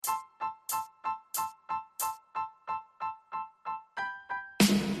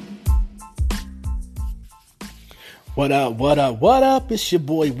What up, what up, what up? It's your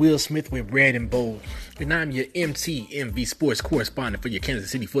boy Will Smith with Red and Bold. And I'm your MTMV sports correspondent for your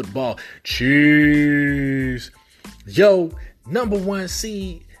Kansas City football. Cheers. Yo, number one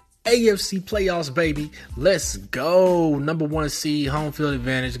seed, AFC playoffs, baby. Let's go. Number one seed, home field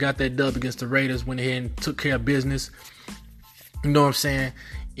advantage. Got that dub against the Raiders. Went ahead and took care of business. You know what I'm saying?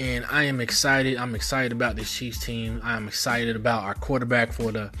 And I am excited. I'm excited about this Chiefs team. I'm excited about our quarterback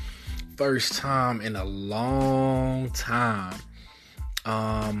for the first time in a long time.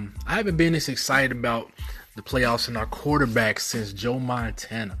 I haven't been this excited about the playoffs and our quarterback since Joe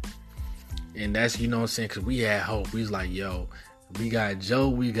Montana. And that's, you know what I'm saying, because we had hope. We was like, yo, we got Joe,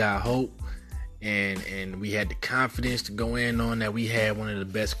 we got hope. And we had the confidence to go in on that we had one of the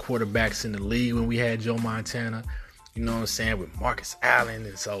best quarterbacks in the league when we had Joe Montana. You know what I'm saying, with Marcus Allen.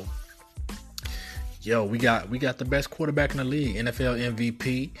 And so, yo, we got the best quarterback in the league, NFL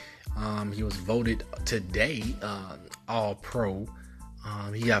MVP. He was voted today All-Pro.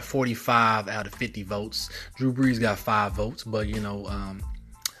 He got 45 out of 50 votes. Drew Brees got 5 votes, but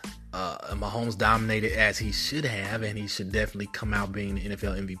Mahomes dominated as he should have, and he should definitely come out being the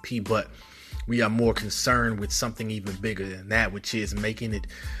NFL MVP. But we are more concerned with something even bigger than that, which is making it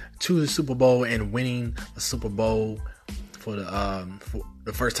to the Super Bowl and winning a Super Bowl for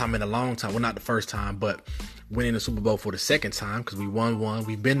the first time in a long time. Well, not the first time, but winning the Super Bowl for the second time, because we won one.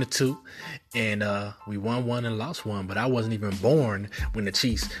 We've been to 2, and we won 1 and lost 1. But I wasn't even born when the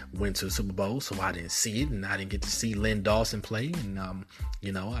Chiefs went to the Super Bowl, so I didn't see it, and I didn't get to see Len Dawson play. And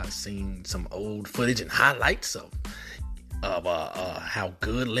I've seen some old footage and highlights of how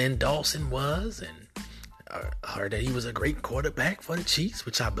good Len Dawson was, and heard that he was a great quarterback for the Chiefs,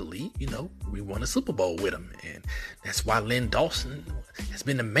 which I believe. We won a Super Bowl with him, and that's why Len Dawson has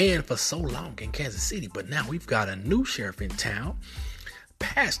been the man for so long in Kansas City. But now we've got a new sheriff in town.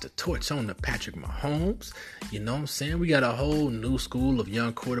 Pass the torch on to Patrick Mahomes. You know what I'm saying? We got a whole new school of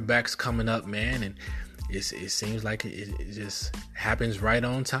young quarterbacks coming up, man, and it seems like it just happens right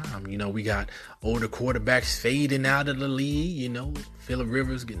on time. We got older quarterbacks fading out of the league. Phillip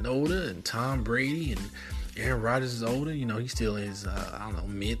Rivers getting older, and Tom Brady, and Aaron Rodgers is older. He's still in his,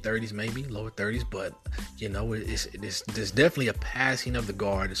 mid-30s, maybe, lower 30s. But, there's definitely a passing of the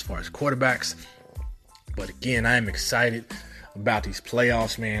guard as far as quarterbacks. But, again, I am excited about these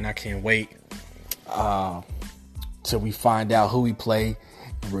playoffs, man. I can't wait till we find out who we play.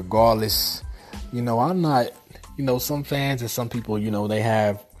 Regardless, I'm not, some fans and some people, they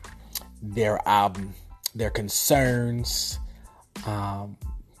have their concerns.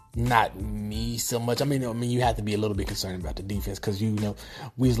 Not me so much. I mean, you have to be a little bit concerned about the defense, because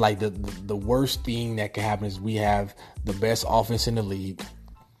we like the worst thing that can happen is we have the best offense in the league,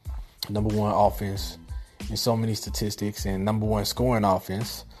 number 1 offense in so many statistics, and number 1 scoring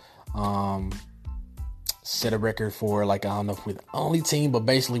offense. Set a record for, I don't know if we're the only team, but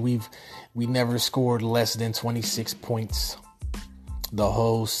basically we never scored less than 26 points the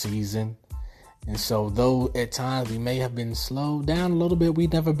whole season. And so, though at times we may have been slowed down a little bit,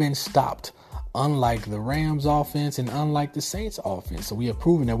 we've never been stopped, unlike the Rams offense and unlike the Saints offense. So we have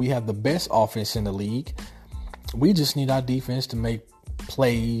proven that we have the best offense in the league. We just need our defense to make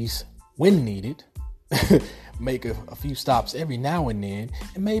plays when needed, make a few stops every now and then,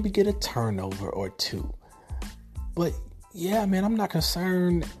 and maybe get a turnover or 2. But yeah, man, I'm not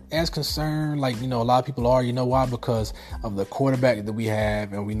concerned like, a lot of people are. You know why? Because of the quarterback that we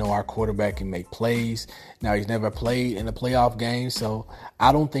have, and we know our quarterback can make plays. Now, he's never played in a playoff game, so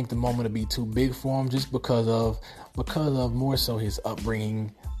I don't think the moment will be too big for him, just because of more so his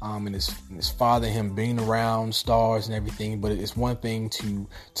upbringing, and his father, him being around stars and everything. But it's one thing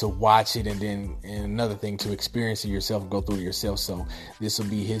to watch it, and another thing to experience it yourself, go through it yourself. So this will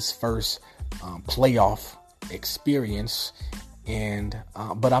be his first playoff experience, and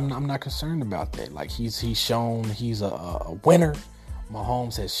but I'm not concerned about that. Like, he's shown he's a winner.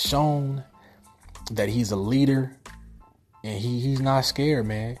 Mahomes has shown that he's a leader, and he's not scared,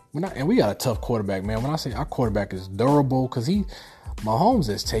 man. We got a tough quarterback, man. When I say our quarterback is durable, because Mahomes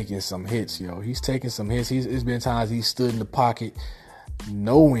has taken some hits, He's taken some hits. It's been times he stood in the pocket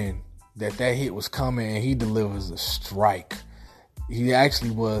knowing that hit was coming, and he delivers a strike. He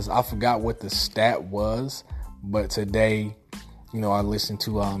actually was, I forgot what the stat was, but today, I listened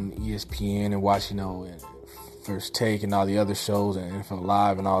to ESPN and watched, First Take and all the other shows and NFL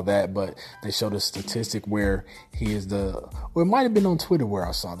Live and all that, but they showed a statistic where he is it might have been on Twitter where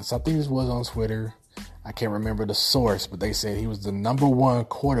I saw this. I think this was on Twitter. I can't remember the source, but they said he was the number 1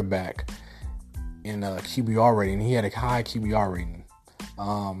 quarterback in QBR rating. He had a high QBR rating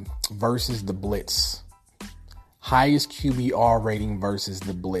versus the blitz. Highest QBR rating versus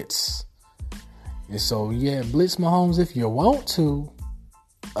the blitz. And so, yeah, blitz Mahomes if you want to.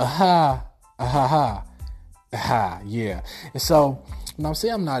 Aha, yeah. And so, when I'm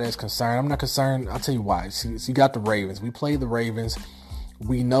saying I'm not as concerned, I'm not concerned. I'll tell you why. So you got the Ravens. We play the Ravens.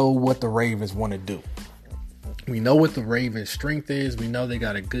 We know what the Ravens want to do. We know what the Ravens' strength is. We know they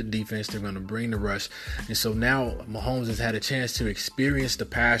got a good defense. They're going to bring the rush. And so now Mahomes has had a chance to experience the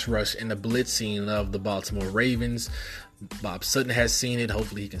pass rush and the blitzing of the Baltimore Ravens. Bob Sutton has seen it.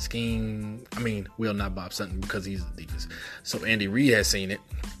 Hopefully he can scheme. Not Bob Sutton because he's the defense. So Andy Reid has seen it.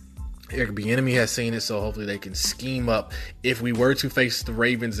 Eric Bieniemy has seen it. So hopefully they can scheme up. If we were to face the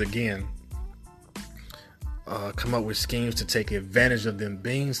Ravens again, come up with schemes to take advantage of them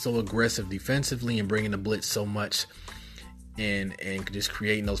being so aggressive defensively and bringing the blitz so much and just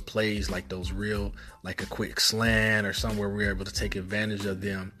creating those plays like those real, like a quick slant or somewhere we're able to take advantage of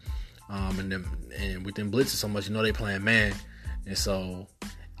them. And with them blitzing so much, they playing man.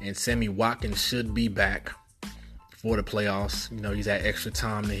 And Sammy Watkins should be back for the playoffs. He's had extra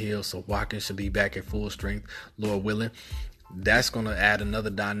time to heal, so Watkins should be back at full strength, Lord willing. That's going to add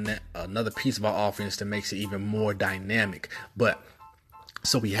another piece of our offense that makes it even more dynamic. But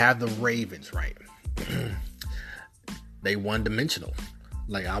so we have the Ravens, right? They one-dimensional.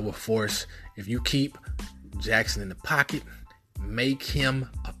 Like I will force, if you keep Jackson in the pocket, make him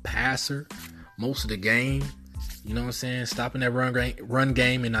a passer most of the game. You know what I'm saying? Stopping that run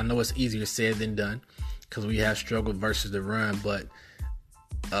game, and I know it's easier said than done because we have struggled versus the run, but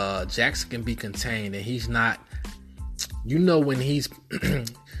Jackson can be contained, and he's not. When he's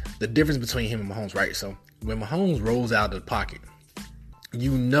the difference between him and Mahomes, right? So when Mahomes rolls out of the pocket,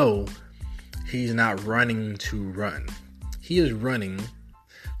 he's not running to run. He is running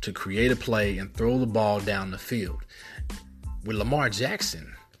to create a play and throw the ball down the field. With Lamar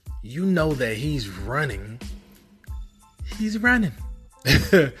Jackson, that he's running. He's running.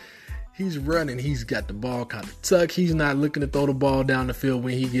 He's running. He's got the ball kind of tucked. He's not looking to throw the ball down the field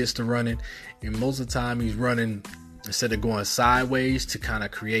when he gets to running. And most of the time he's running instead of going sideways to kind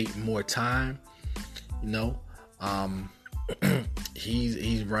of create more time.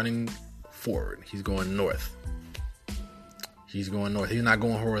 He's running forward. He's going north. He's not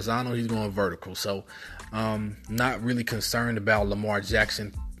going horizontal. He's going vertical. So not really concerned about Lamar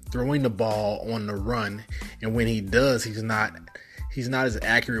Jackson throwing the ball on the run. And when he does, he's not as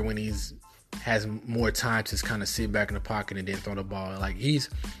accurate when has more time to kind of sit back in the pocket and then throw the ball. Like he's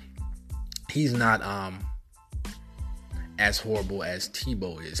not as horrible as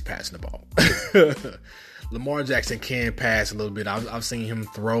Tebow is passing the ball. Lamar Jackson can pass a little bit. I've seen him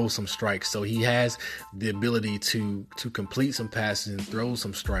throw some strikes, so he has the ability to complete some passes and throw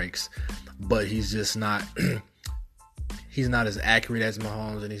some strikes, but he's just not. He's not as accurate as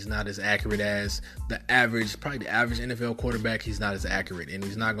Mahomes, and he's not as accurate as the average NFL quarterback. He's not as accurate, and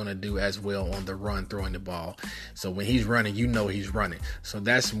he's not going to do as well on the run throwing the ball. So when he's running, he's running. So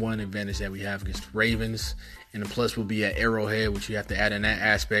that's one advantage that we have against the Ravens. And the plus will be at Arrowhead, which you have to add in that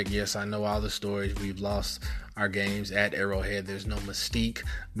aspect. Yes, I know all the stories. We've lost our games at Arrowhead. There's no mystique,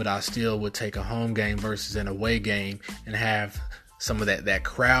 but I still would take a home game versus an away game and have some of that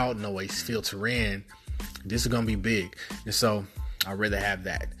crowd noise filter in. This is going to be big. And so I'd rather have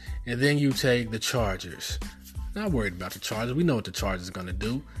that. And then you take the Chargers. Not worried about the Chargers. We know what the Chargers are going to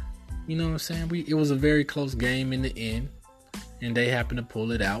do. You know what I'm saying? It was a very close game in the end, and they happened to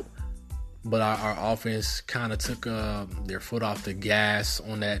pull it out. But our offense kind of took their foot off the gas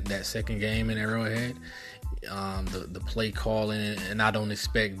on that second game in Arrowhead. The play calling, and I don't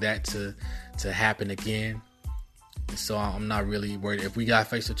expect that to happen again. So I'm not really worried. If we got to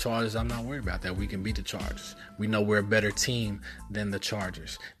face the Chargers, I'm not worried about that. We can beat the Chargers. We know we're a better team than the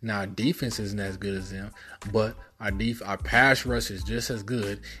Chargers. Now, our defense isn't as good as them, but our pass rush is just as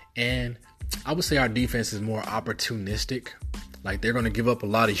good. And I would say our defense is more opportunistic. Like, they're going to give up a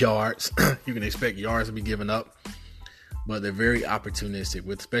lot of yards. You can expect yards to be given up. But they're very opportunistic,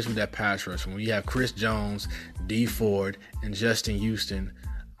 especially with that pass rush. When you have Chris Jones, Dee Ford, and Justin Houston,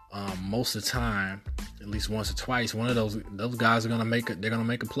 most of the time, at least once or twice, one of those guys are going to make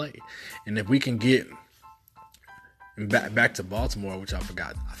a play. And if we can get back to Baltimore, which I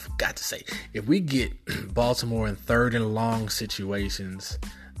forgot to say, if we get Baltimore in third and long situations,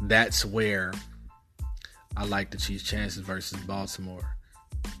 that's where I like the Chiefs' chances versus Baltimore.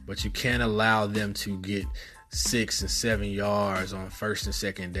 But you can't allow them to get 6 and 7 yards on first and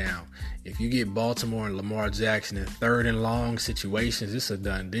second down. If you get Baltimore and Lamar Jackson in third and long situations, it's a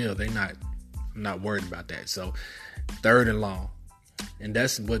done deal. I'm not worried about that. So third and long. And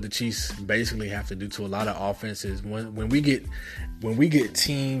that's what the Chiefs basically have to do to a lot of offenses. When we get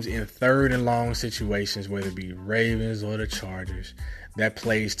teams in third and long situations, whether it be Ravens or the Chargers, that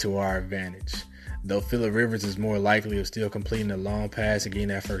plays to our advantage. though Phillip Rivers is more likely of still completing a long pass and getting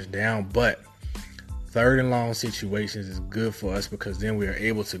that first down. But third and long situations is good for us because then we are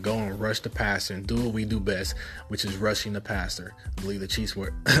able to go and rush the passer and do what we do best, which is rushing the passer. I believe the Chiefs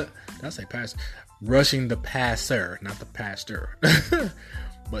were, did I say passer? Rushing the passer, not the pastor.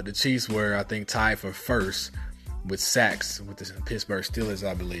 But the Chiefs were, I think, tied for first with sacks with the Pittsburgh Steelers,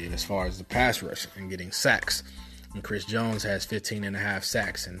 I believe, as far as the pass rush and getting sacks. And Chris Jones has 15 and a half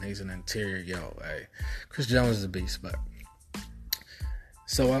sacks, and he's an interior. Hey, Chris Jones is a beast. But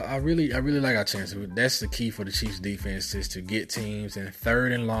so I really like our chances. That's the key for the Chiefs defense, is to get teams in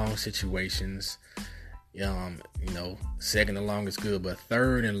third and long situations. Second and long is good, but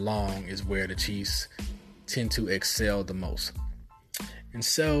third and long is where the Chiefs tend to excel the most. And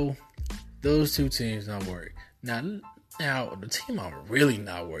so those two teams, not worried. Now the team I'm really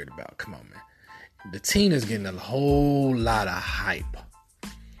not worried about, come on, man. The team is getting a whole lot of hype.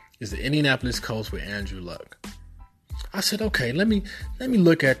 Is the Indianapolis Colts with Andrew Luck. I said, okay, let me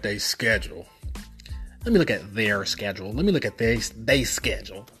look at their schedule. Let me look at their schedule. Let me look at their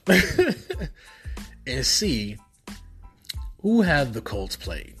schedule. And see who have the Colts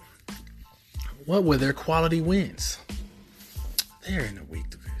played. What were their quality wins? They're in a weak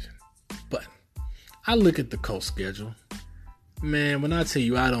division. But I look at the Colts schedule. Man, when I tell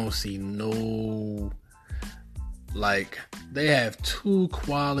you, I don't see no, they have two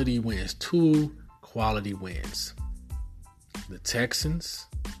quality wins. The Texans,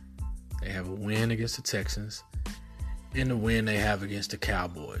 they have a win against the Texans, and the win they have against the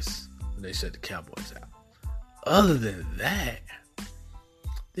Cowboys. They shut the Cowboys out. Other than that,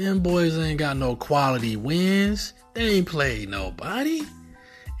 them boys ain't got no quality wins. They ain't played nobody.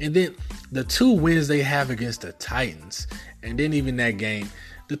 And then the two wins they have against the Titans, and then even that game,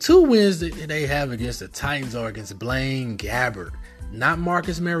 the two wins that they have against the Titans are against Blaine Gabbert, not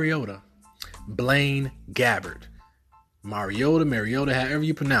Marcus Mariota. Blaine Gabbert. Mariota, however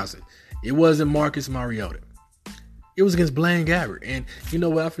you pronounce it. It wasn't Marcus Mariota. It was against Blaine Gabbert. And you know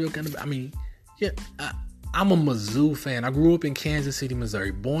what I feel I'm a Mizzou fan. I grew up in Kansas City,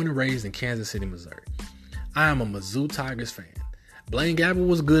 Missouri. Born and raised in Kansas City, Missouri. I am a Mizzou Tigers fan. Blaine Gabbert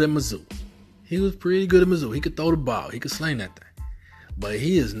was good at Mizzou. He was pretty good at Mizzou. He could throw the ball. He could sling that thing. But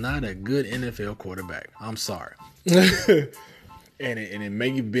he is not a good NFL quarterback. I'm sorry. And it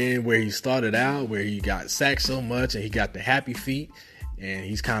may have been where he started out, where he got sacked so much and he got the happy feet, and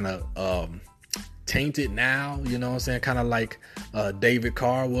he's kind of tainted now, you know what I'm saying? Kind of like David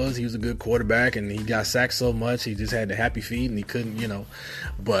Carr was. He was a good quarterback and he got sacked so much he just had the happy feet and he couldn't,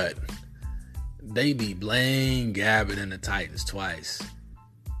 But they beat Blaine Gabbert and the Titans twice.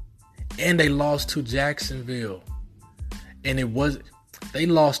 And they lost to Jacksonville. And they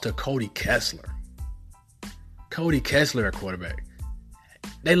lost to Cody Kessler. Cody Kessler at quarterback.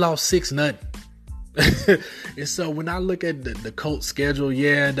 They lost 6-0. And so when I look at the Colts schedule,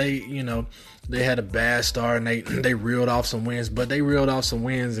 yeah, they had a bad start and they reeled off some wins, but they reeled off some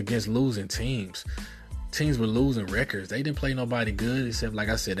wins against losing teams. Teams with losing records. They didn't play nobody good, except, like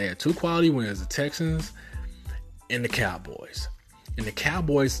I said, they had two quality wins, the Texans and the Cowboys. And the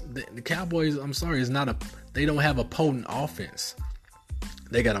Cowboys, I'm sorry, they don't have a potent offense.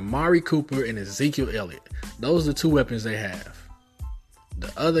 They got Amari Cooper and Ezekiel Elliott. Those are the two weapons they have.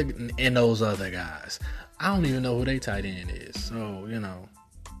 Those other guys, I don't even know who their tight end is. So,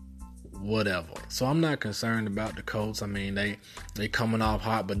 whatever. So I'm not concerned about the Colts. I mean, they coming off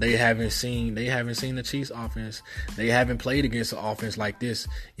hot, but they haven't seen the Chiefs offense. They haven't played against an offense like this.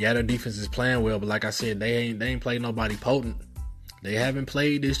 Yeah, their defense is playing well, but like I said, they ain't played nobody potent. They haven't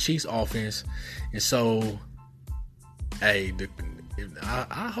played this Chiefs offense. And so, hey,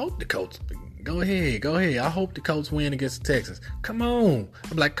 I hope the Colts go ahead. I hope the Colts win against the Texans. Come on.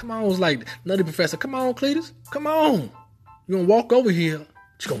 I'm like, come on. It's like Nutty Professor. Come on, Cletus. Come on. You're going to walk over here.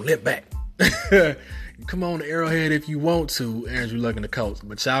 You're going to limp back. Come on to Arrowhead if you want to, Andrew Luck and the Colts.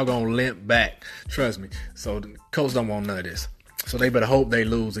 But y'all going to limp back. Trust me. So the Colts don't want none of this. So they better hope they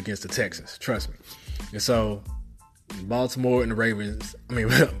lose against the Texans. Trust me. And so Baltimore and the Ravens,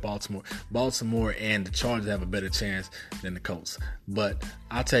 Baltimore and the Chargers have a better chance than the Colts. But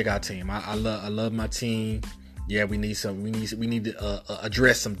I'll take our team. I love my team. Yeah, we need to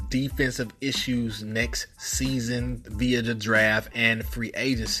address some defensive issues next season via the draft and free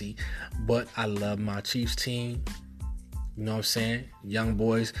agency. But I love my Chiefs team. You know what I'm saying? Young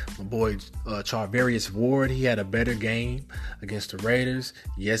boys. My boy Charvarius Ward, he had a better game against the Raiders.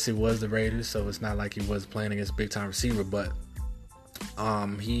 Yes, it was the Raiders, so it's not like he was playing against a big-time receiver, but I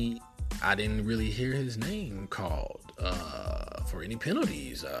didn't really hear his name called for any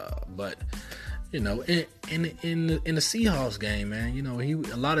penalties. But in the Seahawks game, man,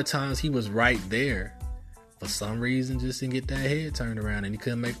 a lot of times he was right there. For some reason, just didn't get that head turned around, and he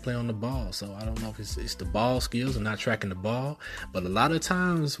couldn't make a play on the ball. So I don't know if it's the ball skills and not tracking the ball, but a lot of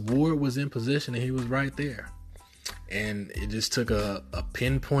times Ward was in position and he was right there. And it just took a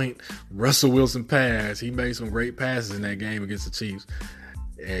pinpoint Russell Wilson pass. He made some great passes in that game against the Chiefs.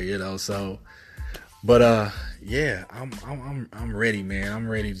 And, so, but yeah, I'm ready, man. I'm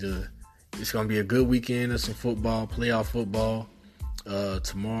ready to. It's gonna be a good weekend of some football, playoff football.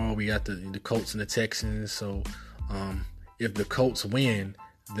 Tomorrow we got the Colts and the Texans. So if the Colts win,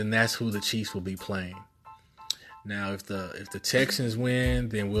 then that's who the Chiefs will be playing. Now, if the Texans win,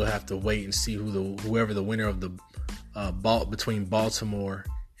 then we'll have to wait and see whoever the winner of the between Baltimore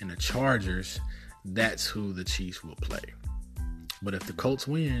and the Chargers, that's who the Chiefs will play. But if the Colts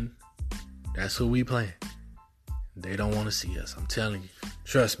win, that's who we playing. They don't want to see us. I'm telling you.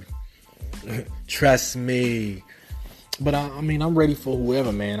 Trust me. Trust me. But I'm ready for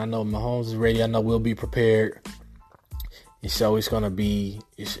whoever, man. I know Mahomes is ready. I know we'll be prepared. And so it's gonna be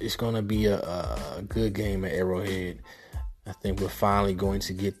a good game at Arrowhead. I think we're finally going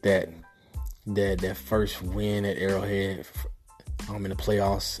to get that first win at Arrowhead. In the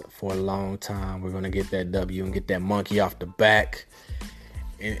playoffs for a long time. We're gonna get that W and get that monkey off the back.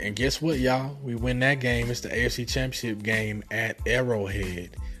 And guess what, y'all? We win that game. It's the AFC Championship game at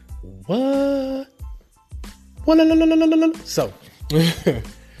Arrowhead. What? So,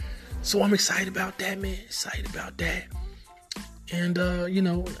 so I'm excited about that, man. Excited about that. And,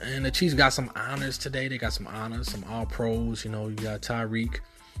 and the Chiefs got some honors today. They got some honors, some all-pros. You got Tyreek,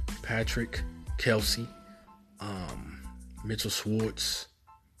 Patrick, Kelsey, Mitchell Schwartz,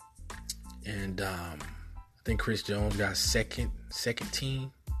 and I think Chris Jones got second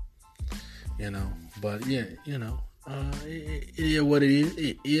team. But yeah, it is what it is.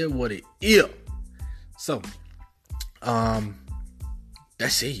 It is what it is. So,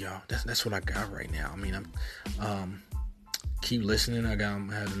 that's it, y'all. That's what I got right now. I'm keep listening. I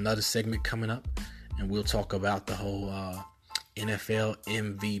have another segment coming up, and we'll talk about the whole NFL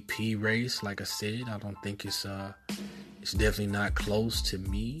MVP race. Like I said, I don't think it's definitely not close to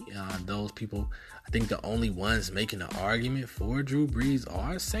me. Those people, I think the only ones making an argument for Drew Brees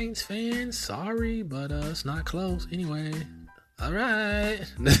are Saints fans. Sorry, but it's not close. Anyway, all right.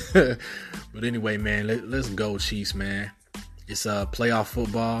 But anyway, man, let's go Chiefs, man. It's playoff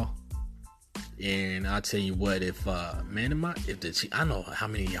football. And I'll tell you what, if the Chiefs, I know how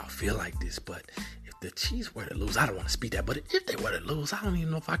many of y'all feel like this, but if the Chiefs were to lose, I don't want to speak that, but if they were to lose, I don't even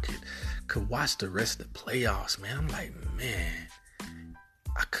know if I could watch the rest of the playoffs, man. I'm like, man,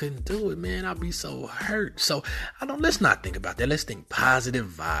 I couldn't do it, man. I'd be so hurt. So let's not think about that. Let's think positive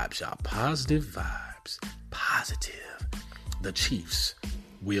vibes, y'all. Positive vibes. Positive. The Chiefs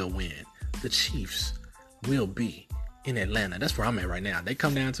will win. The Chiefs will be in Atlanta. That's where I'm at right now. They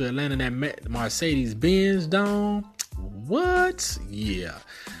come down to Atlanta, that Mercedes-Benz Dome. What? Yeah.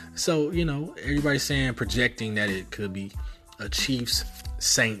 So, everybody's saying, projecting that it could be a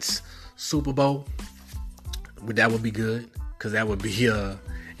Chiefs-Saints Super Bowl. That would be good, because that would be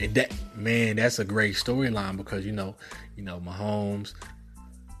and that, man, that's a great storyline, because Mahomes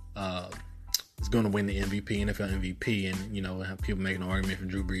is going to win the MVP, NFL MVP, and have people making an argument for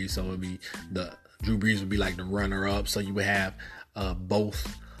Drew Brees, so it'll be Drew Brees would be like the runner-up, so you would have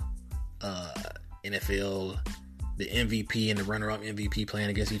both NFL, the MVP and the runner-up MVP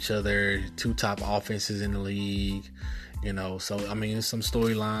playing against each other, two top offenses in the league, so there's some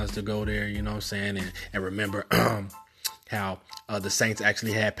storylines to go there, you know what I'm saying, and remember how the Saints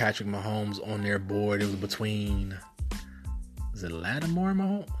actually had Patrick Mahomes on their board. It was between, was it Lattimore and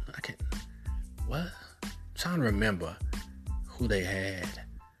Mahomes? I'm trying to remember who they had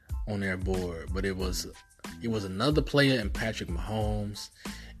on their board, but it was another player and Patrick Mahomes,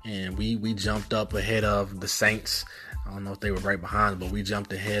 and we jumped up ahead of the Saints. I don't know if they were right behind, but we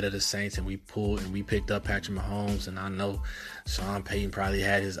jumped ahead of the Saints, and we picked up Patrick Mahomes, and I know Sean Payton probably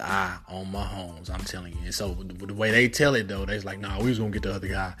had his eye on Mahomes, I'm telling you. And so the way they tell it, though, they're like, nah, we was going to get the other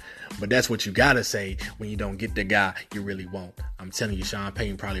guy. But that's what you got to say when you don't get the guy you really want. I'm telling you, Sean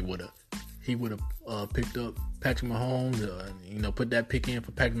Payton probably would have picked up Patrick Mahomes, put that pick in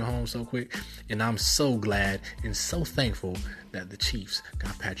for Patrick Mahomes so quick. And I'm so glad and so thankful that the Chiefs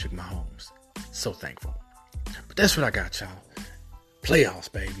got Patrick Mahomes. So thankful. But that's what I got, y'all.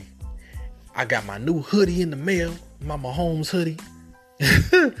 Playoffs, baby. I got my new hoodie in the mail, my Mahomes hoodie.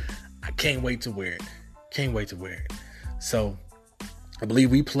 I can't wait to wear it. So I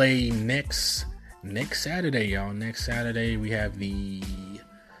believe we play next Saturday, y'all. Next Saturday we have the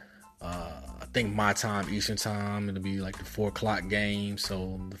think my time, Eastern time, it'll be like the 4 o'clock game.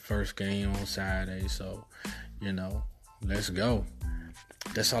 So the first game on Saturday. So, let's go.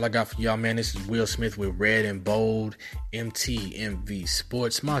 That's all I got for y'all, man. This is Will Smith with Red and Bold, MTMV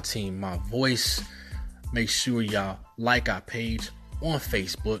Sports. My team, my voice. Make sure y'all like our page on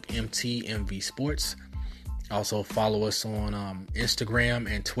Facebook, MTMV Sports. Also follow us on Instagram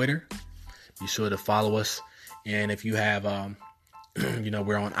and Twitter. Be sure to follow us. And if you have,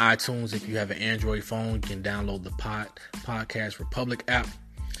 we're on iTunes. If you have an Android phone, you can download the Podcast Republic app.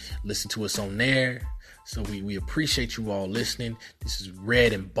 Listen to us on there. So we appreciate you all listening. This is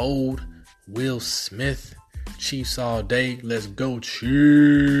Red and Bold, Will Smith, Chiefs all day. Let's go,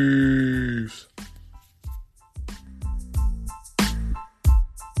 Chiefs.